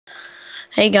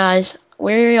Hey guys,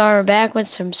 we are back with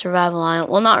some Survival Island.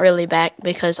 Well, not really back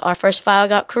because our first file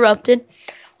got corrupted.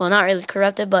 Well, not really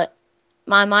corrupted, but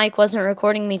my mic wasn't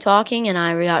recording me talking and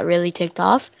I got really ticked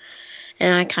off.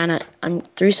 And I'm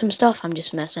through some stuff. I'm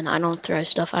just messing. I don't throw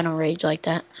stuff. I don't rage like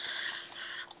that.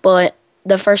 But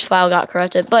the first file got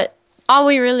corrupted. But all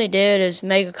we really did is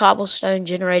make a cobblestone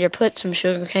generator, put some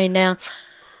sugarcane down,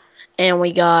 and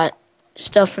we got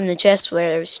stuff from the chest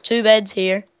where there's 2 beds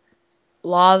here.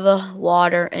 Lava,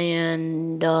 water,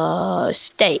 and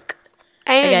steak.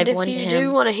 And if you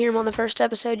do want to hear him on the first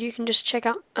episode, you can just check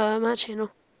out my channel.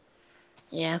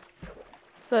 Yeah.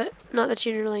 But not that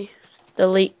you really... The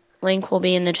link will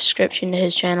be in the description to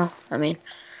his channel.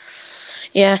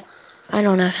 Yeah, I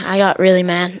don't know. I got really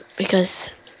mad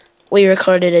because we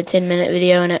recorded a 10-minute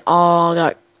video and it all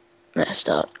got messed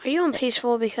up. Are you on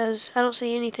peaceful? Because I don't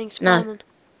see anything spawning. No,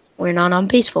 we're not on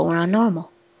peaceful. We're on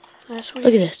normal. That's weird.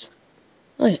 Look at this.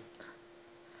 Look.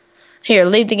 Here,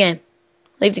 leave the game.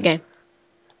 Leave the game.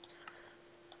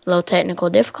 Low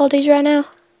technical difficulties right now.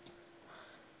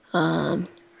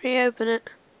 Reopen it.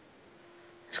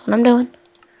 That's what I'm doing.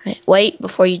 Right, wait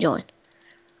before you join.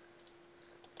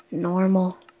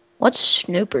 Normal. What's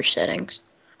snooper settings?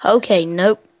 Okay,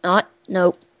 nope.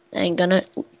 Nope. Ain't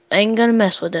gonna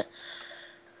mess with it.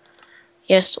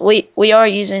 Yes, we are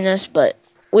using this, but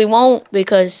we won't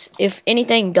because if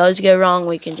anything does go wrong,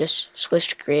 we can just switch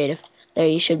to creative. There,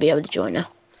 you should be able to join now.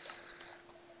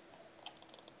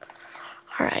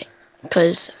 Alright,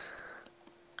 because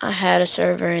I had a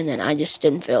server and then I just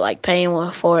didn't feel like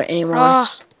paying for it anymore. Oh.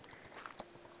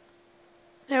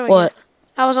 There we go.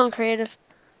 I was on creative.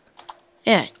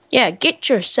 Yeah, get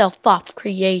yourself off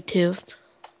creative,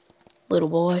 little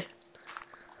boy.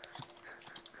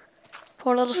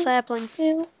 Poor little sapling.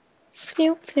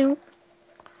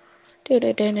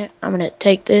 I'm gonna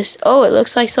take this. Oh, it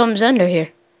looks like something's under here.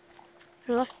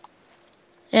 Really?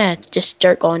 Yeah, just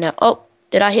dirt going out. Oh,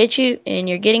 did I hit you? And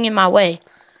you're getting in my way.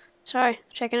 Sorry,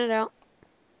 checking it out.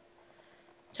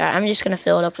 Sorry, I'm just gonna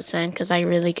fill it up with sand because I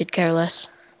really could care less.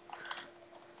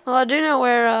 Well, I do know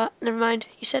where, never mind.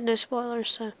 You said no spoilers,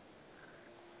 so.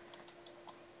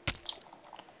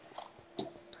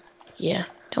 Yeah,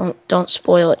 don't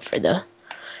spoil it for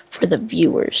the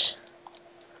viewers.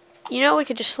 You know we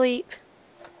could just sleep.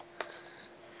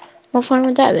 What fun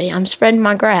would that be? I'm spreading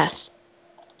my grass.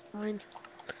 Fine.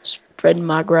 Spreading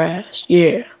my grass,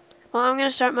 yeah. Well, I'm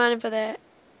gonna start mining for that.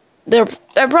 They're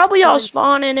probably all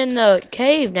spawning in the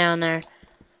cave down there.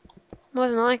 More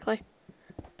than likely.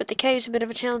 But the cave's a bit of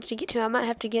a challenge to get to. I might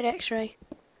have to get X-ray.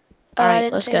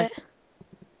 Alright, let's go.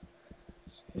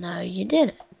 No, you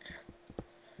didn't.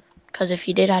 Because if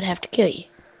you did, I'd have to kill you.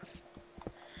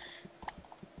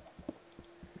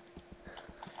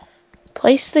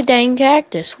 Place the dang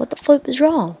cactus. What the flip is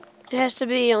wrong? It has to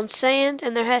be on sand,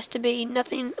 and there has to be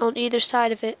nothing on either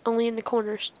side of it, only in the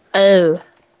corners. Oh.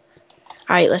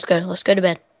 Alright, let's go. Let's go to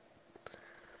bed.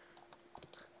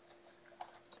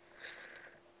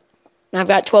 I've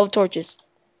got 12 torches.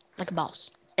 Like a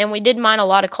boss. And we did mine a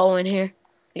lot of coal in here.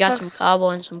 We got some cobble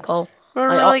and some coal. We're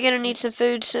really going to need some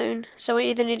food soon. So we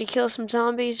either need to kill some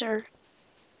zombies or...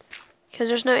 Because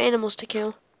there's no animals to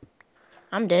kill.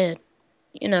 I'm dead.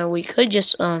 You know, we could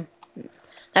just...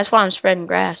 That's why I'm spreading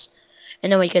grass.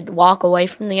 And then we could walk away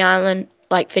from the island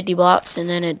like 50 blocks and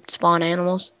then it'd spawn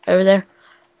animals over there.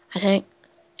 I think.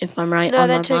 If I'm right no, on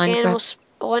my they took Minecraft. Animals...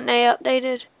 When they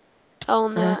updated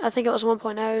on the... I think it was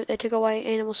 1.0, they took away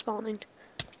animal spawning.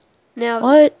 Now...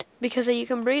 What? Because you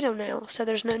can breed them now, so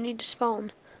there's no need to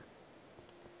spawn.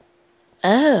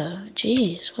 Oh,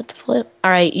 jeez. What the flip?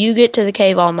 Alright, you get to the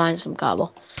cave, I'll mine some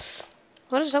cobble.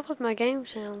 What is up with my game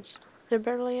sounds? They're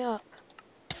barely up.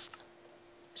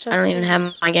 So I don't even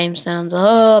have my game sounds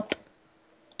up.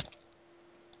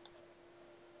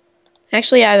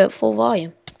 Actually, I have it at full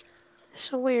volume. It's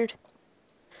so weird.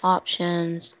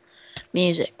 Options.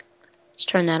 Music. Let's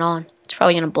turn that on. It's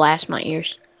probably going to blast my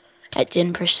ears. At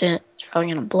 10%, it's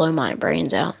probably going to blow my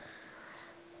brains out.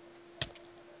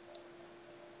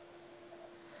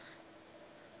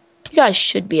 You guys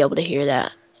should be able to hear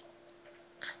that.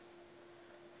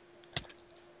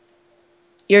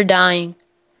 You're dying.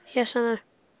 Yes, I know.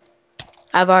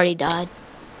 I've already died.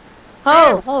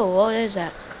 Oh, what is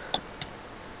that?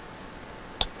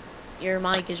 Your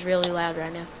mic is really loud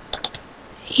right now.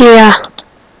 Yeah.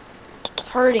 It's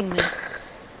hurting me.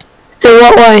 In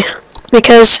what way?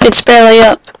 Because it's barely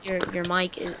up. Your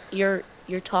mic is you're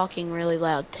talking really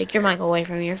loud. Take your mic away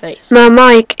from your face. My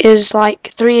mic is like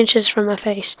 3 inches from my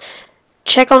face.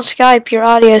 Check on Skype your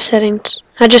audio settings.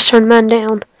 I just turned mine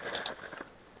down.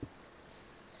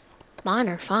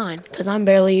 Mine are fine, because I'm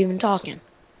barely even talking.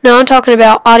 No, I'm talking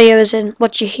about audio as in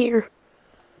what you hear.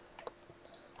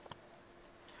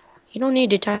 You don't need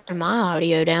to turn my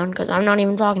audio down because I'm not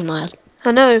even talking loud.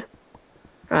 I know.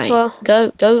 Right. Well,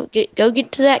 Go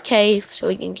get to that cave so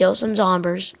we can kill some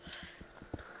zombies.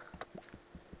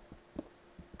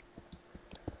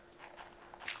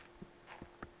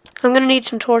 I'm gonna need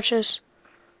some torches.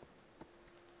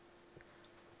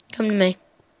 Come to me.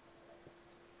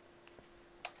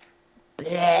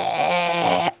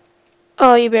 Bleh.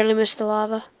 Oh, you barely missed the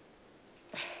lava.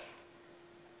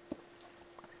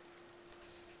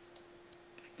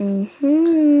 We're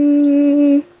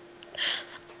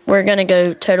gonna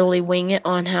go totally wing it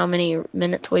on how many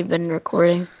minutes we've been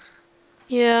recording.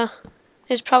 Yeah,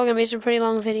 it's probably gonna be some pretty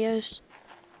long videos.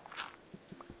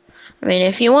 I mean,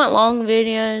 if you want long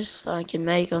videos, I can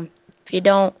make them. If you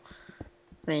don't,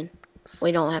 I mean,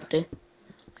 we don't have to.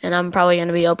 And I'm probably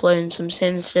gonna be uploading some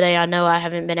Sims today. I know I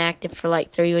haven't been active for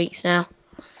like 3 weeks now.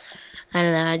 I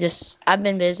don't know. I've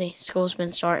been busy. School's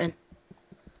been starting.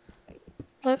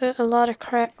 A lot of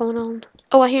crap going on.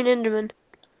 Oh, I hear an Enderman.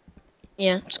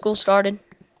 Yeah, school started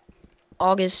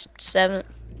August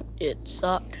 7th. It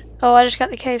sucked. Oh, I just got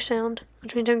the cave sound,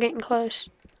 which means I'm getting close.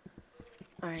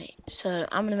 Alright, so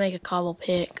I'm gonna make a cobble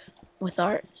pick with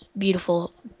our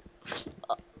beautiful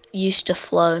used to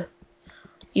float.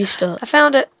 I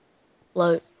found it.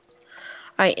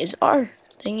 Alright, is our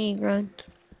thingy grown?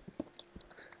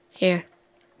 Here.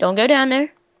 Don't go down there. Are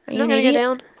I'm you not an gonna go idiot?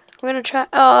 down. We're gonna try.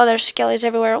 Oh, there's skellies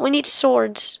everywhere. We need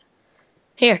swords.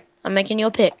 Here, I'm making you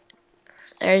a pick.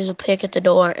 There's a pick at the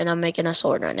door, and I'm making a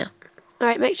sword right now.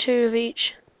 Alright, make 2 of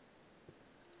each.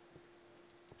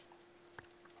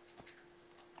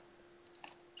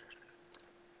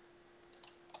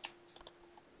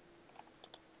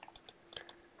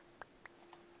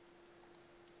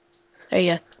 There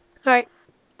you go. Alright.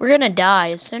 We're gonna die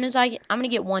as soon as I'm gonna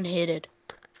get one-hitted.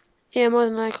 Yeah, more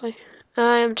than likely.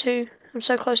 I am too. I'm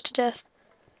so close to death.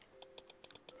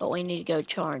 But we need to go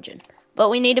charging. But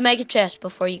we need to make a chest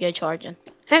before you go charging.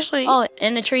 Actually, Oh,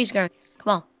 and the tree's grown.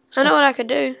 Come on. I know what I could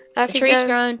do. I The could tree's go.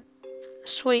 grown.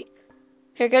 Sweet.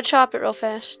 Here, go chop it real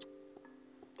fast.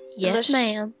 Yes,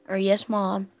 ma'am. Or yes,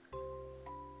 mom.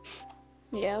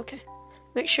 Yeah, okay.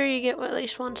 Make sure you get at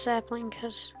least 1 sapling,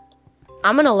 because...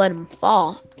 I'm gonna let them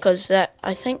fall, because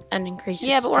I think that increases.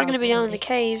 Yeah, but we're gonna be down in the durability.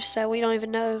 cave, so we don't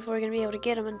even know if we're gonna be able to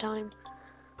get them in time.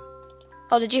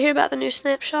 Oh, did you hear about the new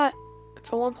snapshot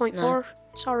for 1.4? No.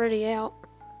 It's already out.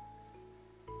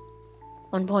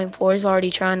 1.4 is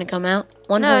already trying to come out.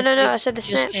 No, I said the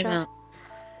just came snapshot. out.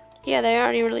 Yeah, they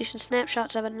already releasing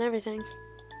snapshots of it and everything.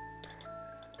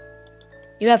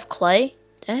 You have clay?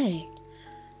 Dang.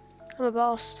 I'm a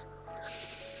boss.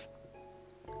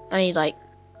 I need like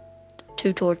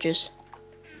 2 torches.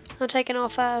 I'm taking all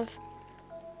 5.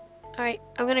 Alright,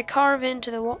 I'm gonna carve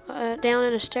into the wall, down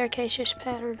in a staircase-ish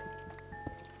pattern.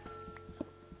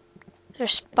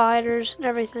 There's spiders and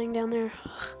everything down there.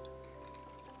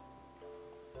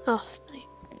 Oh,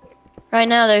 Right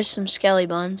now there's some skelly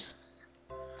buns.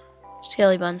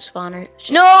 Skelly bun spawner.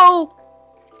 No!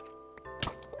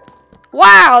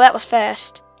 wow, that was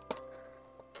fast.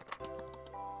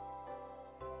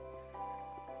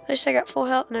 At least I got full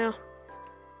health now.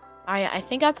 I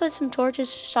think I put some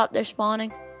torches to stop their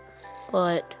spawning,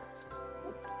 but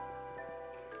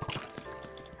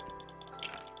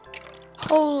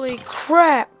Holy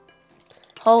crap!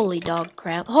 holy dog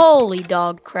crap! Holy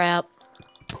dog crap!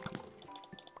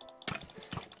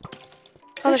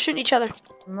 Oh, they're shooting each other.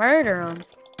 Murder them!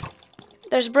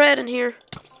 There's bread in here.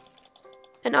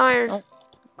 And iron. Oh.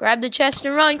 Grab the chest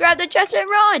and run! Grab the chest and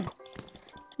run!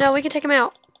 No, we can take him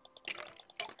out.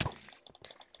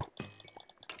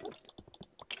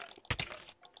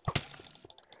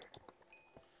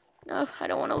 No, I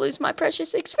don't want to lose my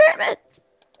precious experiments.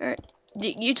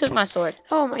 You took my sword.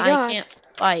 Oh my god. I can't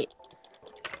fight.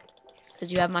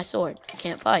 Because you have my sword. I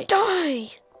can't fight. Die!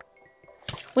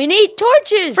 We need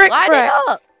torches! Frick, Light frick. it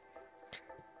up!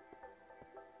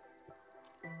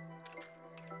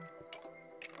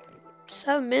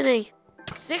 So many.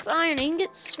 6 iron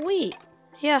ingots? Sweet.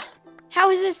 Yeah. How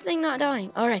is this thing not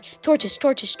dying? Alright, torches,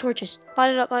 torches, torches.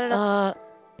 Light it up, light it up.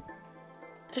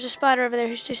 There's a spider over there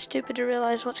who's too stupid to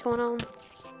realize what's going on.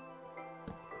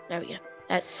 There we go.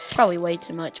 That's probably way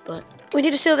too much, but... We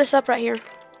need to seal this up right here.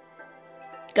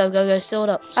 Go, go, go, seal it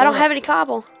up. I don't have any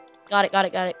cobble. Got it, got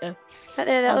it, got it, go. Right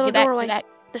there, that little get back, doorway. get back.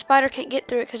 The spider can't get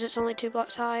through it because it's only 2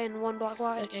 blocks high and 1 block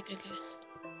wide. Okay, go, go.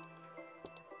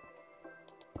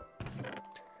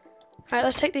 Alright,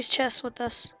 let's take these chests with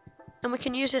us. And we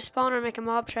can use this spawner and make a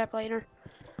mob trap later.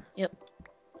 Yep.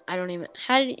 I don't even...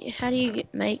 How do you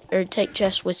make or take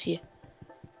chests with you?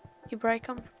 You break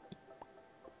them.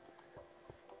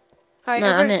 Alright, No,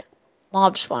 I over. meant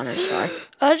mob spawners, sorry.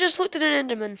 I just looked at an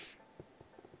Enderman.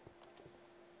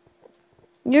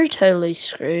 You're totally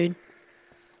screwed.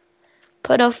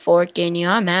 Put a fork in you.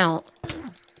 I'm out.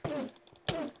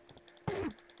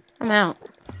 I'm out.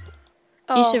 If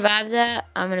you Oh, survive that,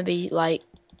 I'm gonna be like...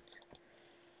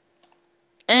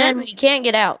 And we can't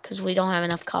get out because we don't have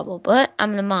enough cobble, but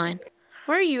I'm gonna mine.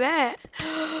 where are you at?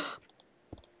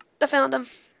 I found him.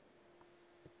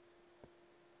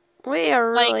 We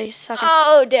are Like, really sucking.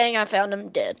 oh, dang, I found him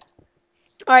dead.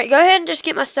 Alright, go ahead and just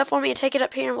get my stuff for me and take it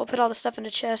up here and we'll put all the stuff in the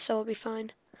chest so we'll be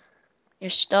fine. Your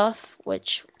stuff,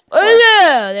 which... Oh,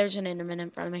 yeah! There's an Enderman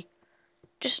in front of me.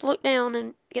 Just look down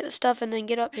and get the stuff and then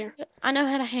get up here. I know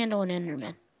how to handle an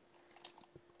Enderman.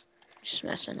 Just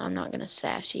messing. I'm not gonna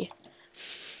sass you.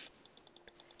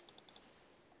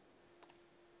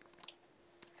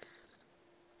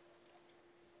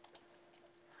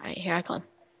 Alright, here I come.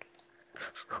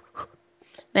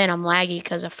 Man, I'm laggy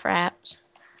because of fraps.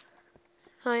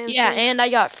 I am Yeah, too. and I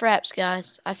got fraps,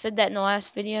 guys. I said that in the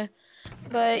last video.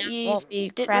 But Now it you won't be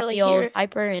didn't crappy really old hear it.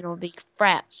 hyper, and it'll be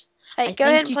fraps. Hey, go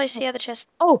ahead and place the other chest.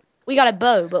 Oh, we got a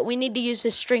bow, but we need to use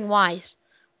this string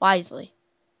wisely.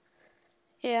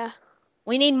 Yeah.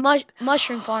 We need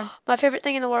mushroom farm. My favorite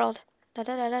thing in the world. Bone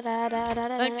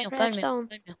meal, Redstone.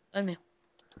 bone meal.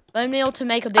 Bone meal to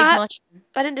make a big mushroom.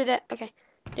 I didn't do that. Okay.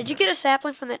 Did you get a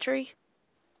sapling from that tree?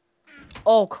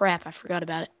 Oh, crap. I forgot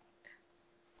about it.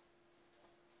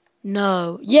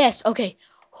 No. Yes. Okay.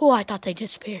 Oh, I thought they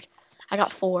disappeared. I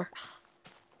got 4.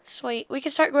 Sweet. We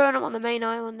can start growing them on the main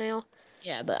island now.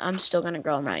 Yeah, but I'm still going to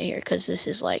grow them right here because this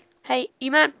is like... Hey,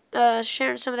 you mind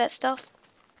sharing some of that stuff?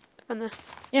 From the...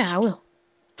 Yeah, I will.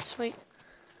 Sweet.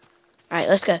 All right,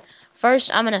 let's go.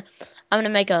 First, I'm gonna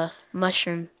make a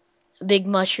big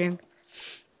mushroom.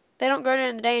 They don't grow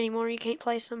during the day anymore. You can't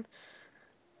place them.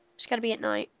 It's got to be at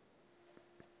night.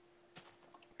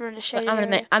 We're in a shaded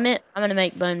area. I'm gonna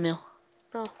make bone meal.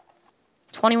 Oh.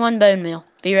 21 bone meal.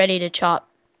 Be ready to chop.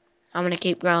 I'm gonna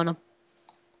keep growing them.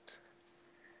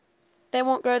 They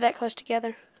won't grow that close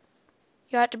together.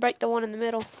 You have to break the one in the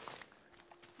middle.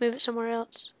 Move it somewhere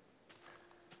else.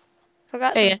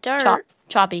 Forgot some dirt.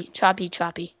 Choppy.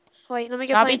 Wait, let me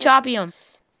go Choppy them.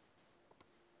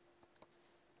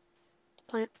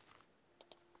 Plant.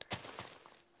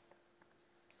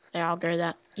 There, I'll grow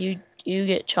that. You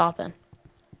get chopping.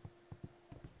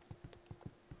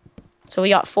 So we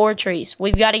got 4 trees.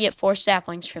 We've got to get 4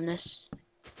 saplings from this.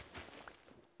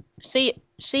 See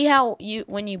how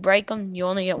when you break them, you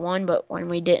only get 1, but when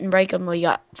we didn't break them, we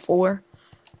got 4.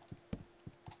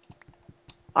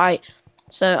 All right.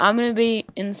 So I'm gonna be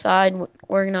inside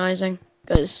organizing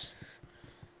because.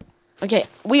 Okay,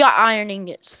 we got iron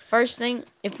ingots. First thing,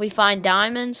 if we find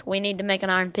diamonds, we need to make an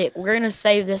iron pick. We're gonna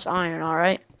save this iron, all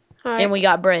right? And we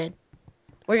got bread.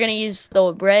 We're gonna use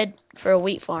the bread for a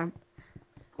wheat farm.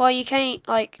 Well, you can't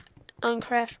like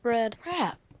uncraft bread.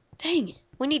 Crap! Dang it.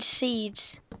 We need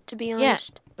seeds, to be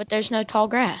honest. Yeah, but there's no tall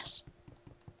grass.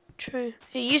 True.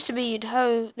 It used to be you'd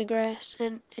hoe the grass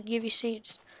and it'd give you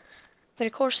seeds. But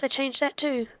of course they changed that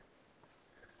too.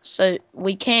 So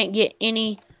we can't get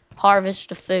any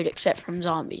harvest of food except from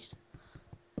zombies.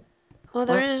 Well,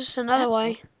 there is another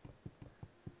way.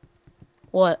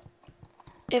 What?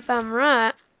 If I'm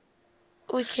right,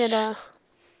 we could,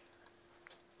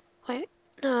 wait.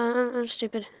 No, I'm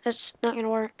stupid. That's not gonna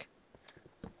work.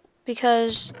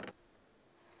 Because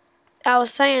I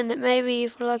was saying that maybe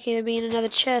if we're lucky to be in another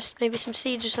chest, maybe some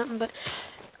seeds or something, but...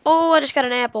 Oh, I just got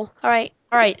an apple. Alright.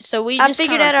 Alright, so I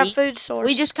figured out our food source.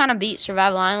 We just kind of beat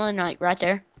Survival Island, like, right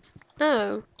there.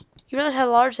 No. You realize how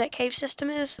large that cave system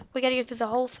is? We gotta get through the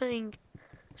whole thing.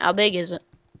 How big is it?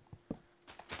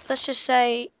 Let's just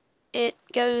say it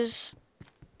goes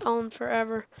on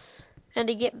forever. And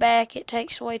to get back, it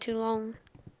takes way too long.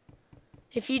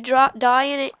 If you die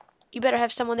in it, you better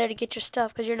have someone there to get your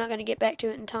stuff, because you're not going to get back to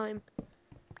it in time.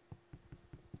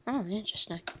 Oh,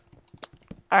 interesting.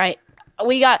 Alright,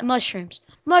 we got mushrooms.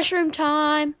 Mushroom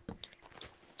time!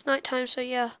 It's nighttime, so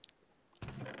yeah.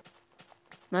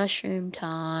 Mushroom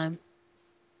time.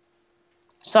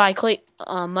 So I click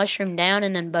mushroom down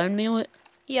and then bone meal it?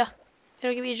 Yeah.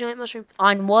 It'll give you a giant mushroom.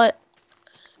 On what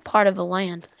part of the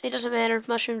land? It doesn't matter.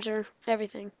 Mushrooms are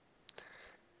everything.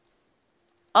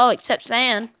 Oh, except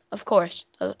sand. Of course.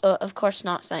 Of course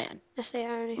not sand. Yes, they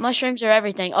are already. Mushrooms are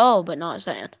everything. Oh, but not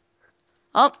sand.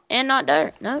 Oh, and not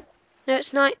dirt. Nope. No,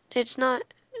 it's not. It's not.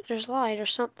 There's light or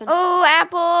something. Oh,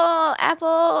 apple.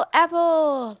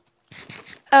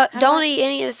 Don't eat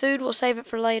any of the food. We'll save it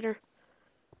for later.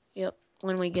 Yep,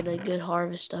 when we get a good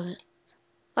harvest of it.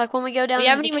 Like when we go down We into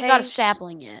haven't the even caves. got a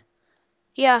sapling yet.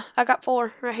 Yeah, I got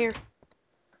 4 right here.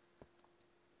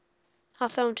 I'll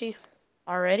throw them to you.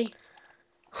 Already?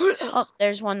 Oh,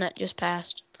 there's one that just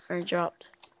passed or dropped.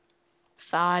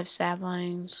 5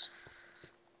 saplings.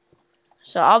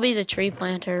 So I'll be the tree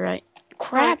planter, right?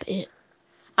 Crap it.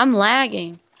 I'm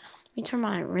lagging. Let me turn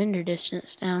my render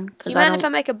distance down because You mind if I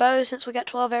make a bow since we got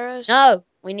 12 arrows? No,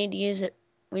 we need to use it.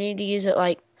 We need to use it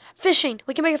like Fishing.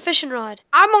 We can make a fishing rod.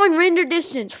 I'm on render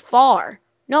distance far.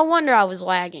 No wonder I was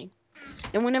lagging.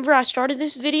 And whenever I started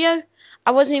this video,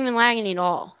 I wasn't even lagging at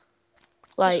all.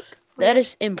 Like, that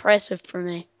is impressive for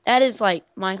me. That is like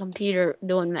my computer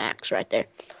doing max right there.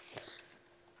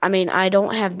 I mean, I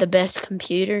don't have the best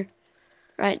computer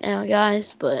right now,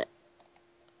 guys, but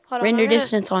render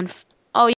distance on